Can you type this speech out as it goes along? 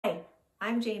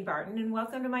I'm Jane Barton and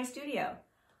welcome to my studio.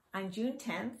 On June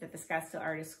 10th at the Scottsdale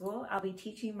Artist School, I'll be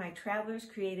teaching my Traveler's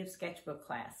Creative Sketchbook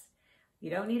class. You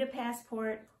don't need a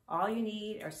passport. All you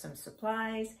need are some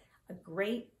supplies, a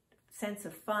great sense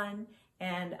of fun,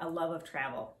 and a love of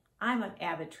travel. I'm an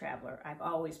avid traveler. I've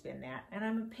always been that. And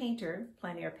I'm a painter,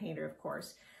 plein air painter, of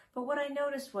course. But what I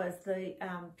noticed was the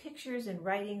pictures and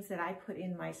writings that I put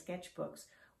in my sketchbooks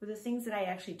were the things that I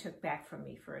actually took back from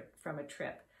a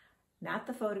trip. Not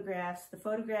the photographs. The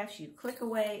photographs you click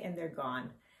away and they're gone.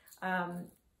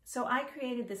 So I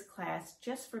created this class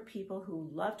just for people who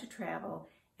love to travel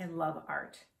and love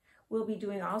art. We'll be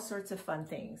doing all sorts of fun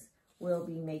things. We'll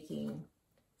be making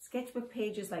sketchbook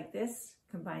pages like this,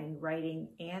 combining writing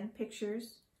and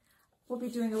pictures. We'll be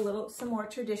doing some more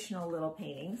traditional little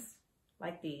paintings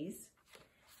like these.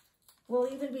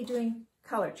 We'll even be doing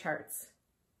color charts.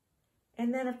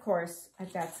 And then of course,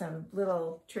 I've got some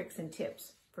little tricks and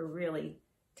tips for really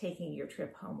taking your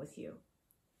trip home with you.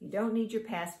 You don't need your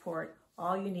passport.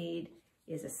 All you need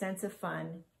is a sense of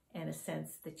fun and a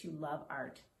sense that you love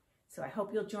art. So I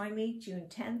hope you'll join me June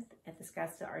 10th at the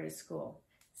Scottsdale Artist School.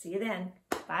 See you then.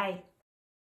 Bye.